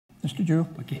Mr. Zhu.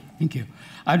 Okay, thank you.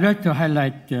 I'd like to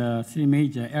highlight three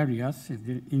major areas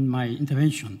in my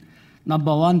intervention.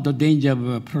 Number one, the danger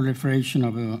of proliferation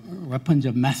of weapons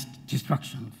of mass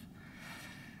destruction.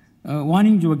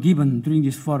 Warnings were given during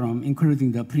this forum,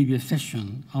 including the previous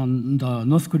session, on the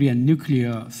North Korean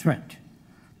nuclear threat.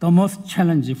 The most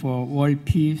challenging for world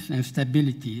peace and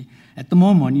stability at the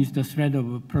moment is the threat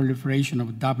of proliferation of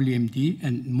WMD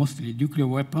and mostly nuclear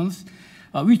weapons,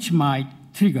 which might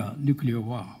trigger nuclear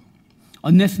war.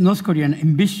 Unless North Korean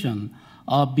ambition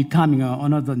of becoming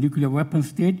another nuclear weapon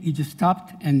state is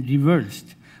stopped and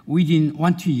reversed within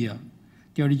 1 to 2 years,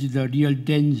 there is the real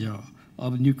danger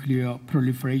of nuclear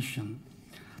proliferation.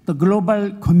 The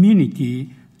global community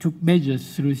took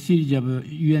measures through a series of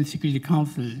UN Security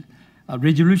Council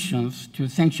resolutions to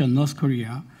sanction North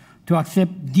Korea to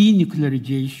accept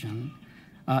denuclearization.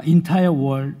 Entire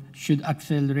world should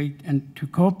accelerate and to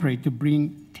cooperate to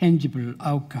bring tangible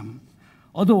outcome.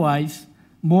 Otherwise,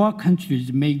 more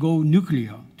countries may go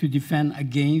nuclear to defend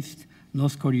against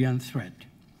North Korean threat.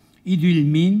 It will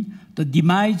mean the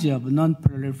demise of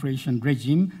non-proliferation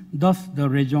regime, thus the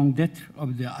raison d'etre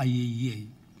of the IAEA.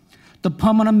 The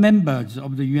permanent members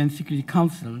of the UN Security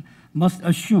Council must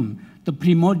assume the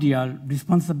primordial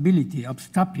responsibility of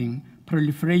stopping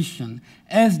proliferation,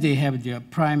 as they have their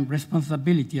prime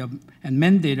responsibility and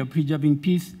mandate of preserving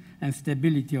peace and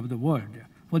stability of the world.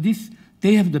 For this,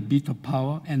 they have the veto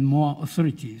power and more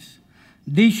authorities.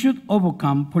 They should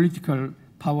overcome political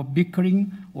power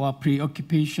bickering or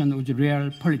preoccupation with real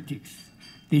politics.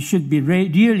 They should be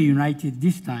really united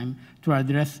this time to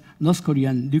address North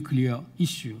Korean nuclear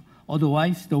issue.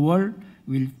 Otherwise, the world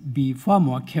will be far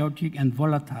more chaotic and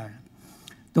volatile.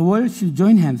 The world should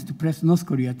join hands to press North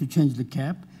Korea to change the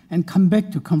cap and come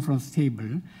back to conference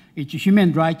table. Its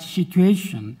human rights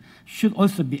situation should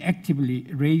also be actively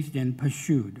raised and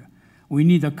pursued. We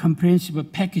need a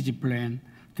comprehensive package plan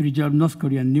to resolve North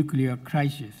Korean nuclear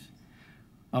crisis.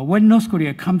 When North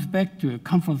Korea comes back to a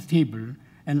conference table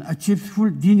and achieves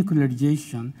full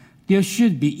denuclearization, there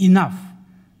should be enough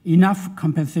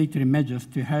compensatory measures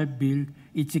to help build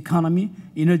its economy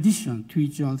in addition to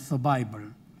its own survival.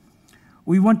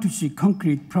 We want to see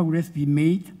concrete progress be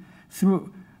made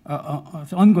through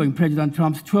ongoing President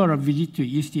Trump's tour of visit to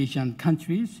East Asian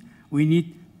countries. We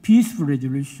need peaceful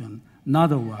resolution,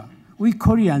 not a war. We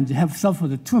Koreans have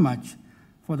suffered too much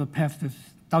for the past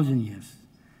 1,000 years.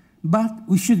 But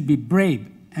we should be brave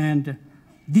and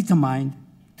determined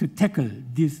to tackle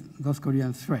this North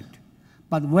Korean threat.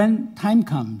 But when time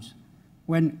comes,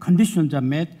 when conditions are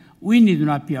met, we need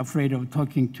not be afraid of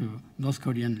talking to North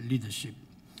Korean leadership.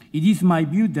 It is my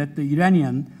view that the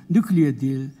Iranian nuclear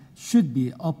deal should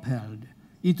be upheld.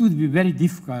 It would be very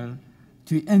difficult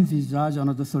to envisage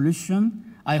another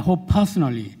solution. I hope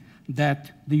personally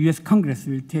that the US Congress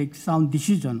will take sound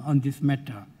decision on this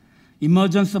matter.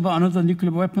 Emergence of another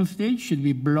nuclear weapon state should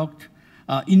be blocked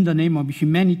in the name of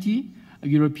humanity.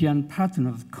 European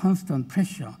partners' constant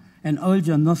pressure and urge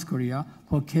on North Korea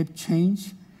for cap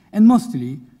change, and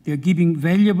mostly they are giving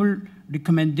valuable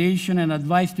recommendation and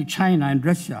advice to China and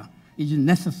Russia is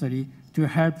necessary to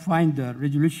help find the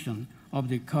resolution of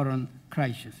the current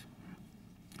crisis.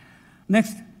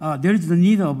 Next, there is the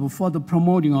need of further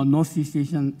promoting our Northeast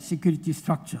Asian security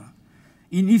structure.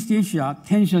 In East Asia,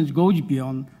 tensions go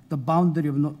beyond the boundary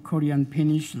of North Korean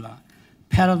peninsula,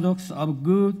 paradox of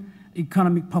good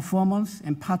economic performance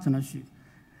and partnership,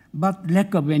 but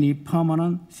lack of any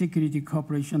permanent security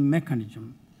cooperation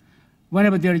mechanism.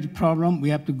 Whenever there is a problem, we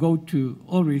have to go to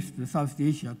always to South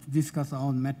Asia to discuss our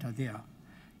own matter there.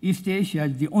 East Asia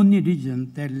is the only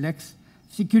region that lacks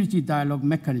security dialogue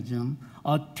mechanism.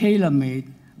 A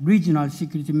tailor-made regional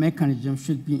security mechanism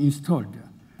should be installed.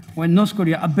 When North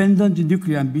Korea abandons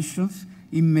nuclear ambitions,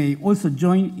 it may also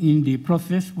join in the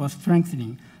process for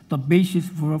strengthening the basis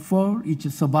for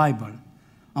its survival.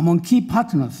 Among key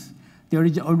partners, there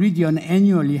is already an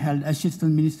annually held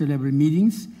assistant minister level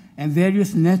meetings and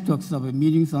various networks of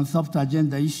meetings on soft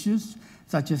agenda issues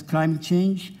such as climate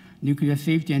change, nuclear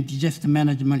safety and disaster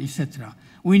management, etc.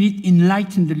 We need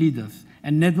enlightened leaders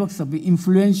and networks of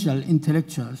influential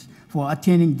intellectuals for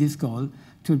attaining this goal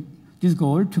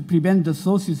to prevent the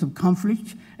sources of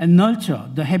conflict and nurture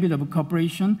the habit of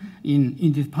cooperation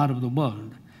in this part of the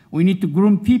world. We need to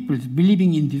groom people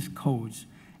believing in this cause.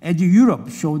 As Europe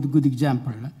showed a good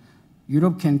example,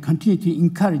 Europe can continue to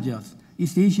encourage us,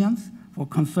 East Asians, for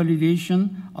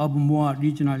consolidation of more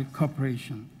regional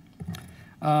cooperation.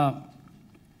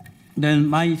 Then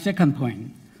my second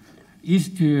point is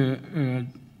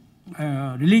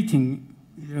relating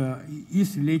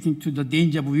to the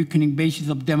danger of weakening basis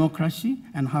of democracy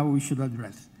and how we should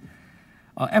address.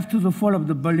 After the fall of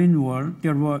the Berlin Wall,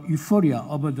 there was euphoria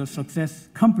over the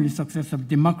complete success of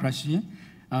democracy.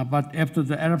 But after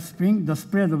the Arab Spring, the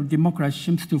spread of democracy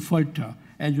seems to falter,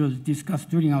 as was discussed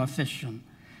during our session.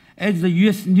 As the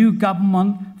US new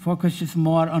government focuses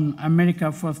more on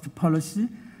America First policy,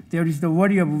 there is the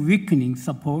worry of weakening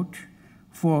support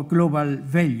for global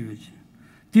values.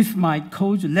 This might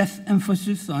cause less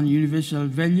emphasis on universal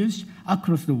values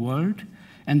across the world.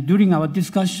 And during our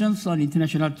discussions on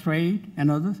international trade and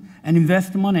others, and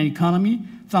investment and economy,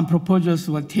 some proposals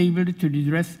were tabled to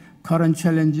address current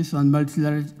challenges on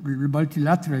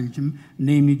multilateralism,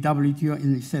 namely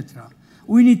WTO, etc.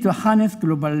 We need to harness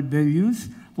global values.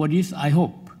 For this, I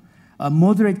hope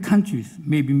moderate countries,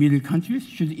 maybe middle countries,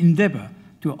 should endeavor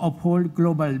to uphold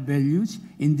global values.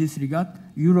 In this regard,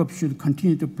 Europe should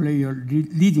continue to play a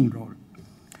leading role.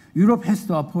 Europe has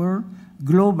to uphold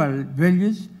global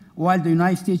values while the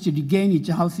United States regain its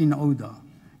house in order.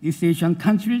 East Asian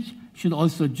countries should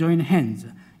also join hands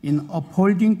in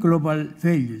upholding global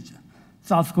values.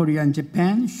 South Korea and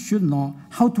Japan should know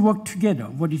how to work together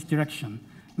for this direction,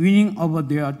 winning over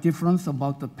their difference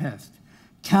about the past.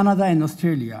 Canada and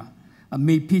Australia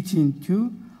may pitch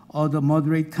into other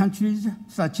moderate countries,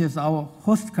 such as our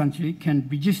host country, can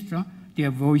register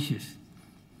their voices.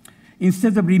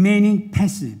 Instead of remaining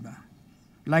passive,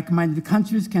 like-minded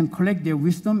countries can collect their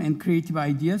wisdom and creative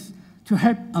ideas to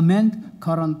help amend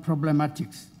current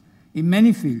problematics. In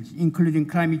many fields, including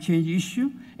climate change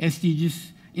issue,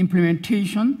 SDGs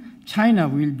implementation, China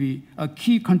will be a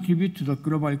key contributor to the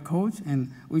global cause,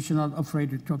 and we should not be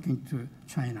afraid of talking to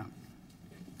China.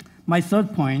 My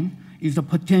third point is the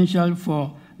potential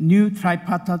for new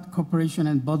tripartite cooperation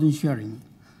and burden sharing.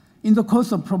 In the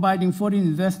course of providing foreign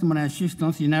investment and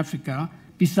assistance in Africa,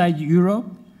 besides Europe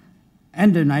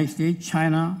and the United States,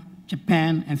 China,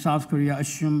 Japan, and South Korea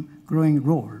assume growing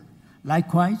role.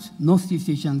 Likewise, Northeast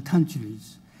Asian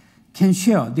countries can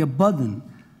share their burden,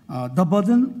 the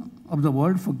burden of the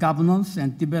world for governance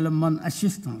and development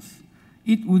assistance.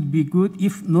 It would be good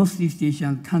if Northeast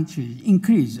Asian countries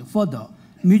increase further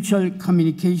mutual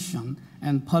communication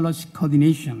and policy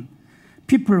coordination.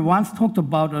 People once talked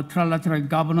about a trilateral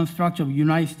governance structure of the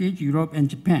United States, Europe, and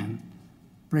Japan,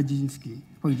 Brzezinski,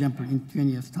 for example, in 20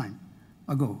 years' time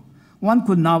ago. One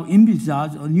could now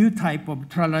envisage a new type of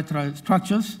trilateral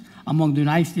structures among the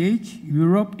United States,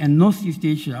 Europe, and Northeast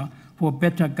Asia for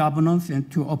better governance and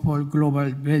to uphold global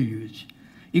values.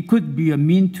 It could be a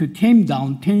means to tame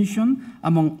down tension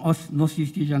among us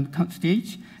Northeast Asian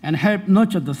states and help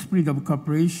nurture the spirit of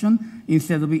cooperation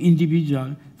instead of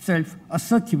individual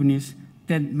self-assertiveness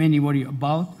that many worry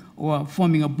about or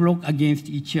forming a bloc against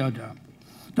each other.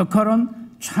 The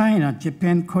current China,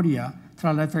 Japan, Korea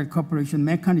trilateral cooperation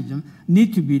mechanism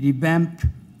need to be revamped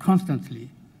constantly.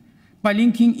 By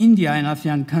linking India and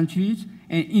ASEAN countries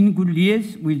and in good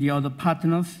liaison with the other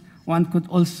partners, one could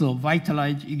also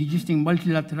vitalize existing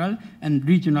multilateral and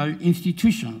regional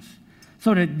institutions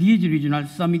so that these regional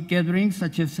summit gatherings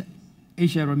such as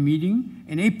Asia meeting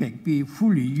and APEC be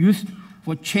fully used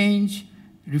for change,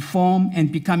 reform,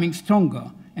 and becoming stronger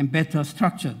and better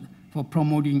structured for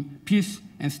promoting peace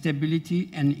and stability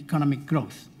and economic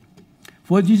growth.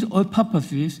 For these all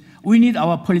purposes, we need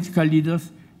our political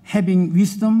leaders having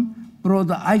wisdom,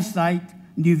 broader eyesight,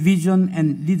 new vision,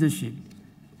 and leadership.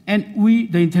 And we,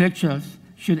 the intellectuals,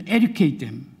 should educate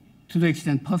them to the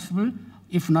extent possible.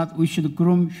 If not, we should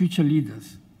groom future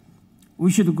leaders.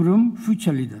 We should groom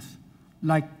future leaders,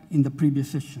 like in the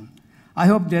previous session. I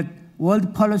hope that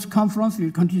World Policy Conference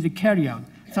will continue to carry out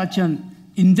such an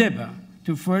endeavor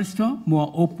to foster a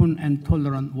more open and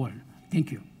tolerant world.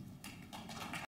 Thank you.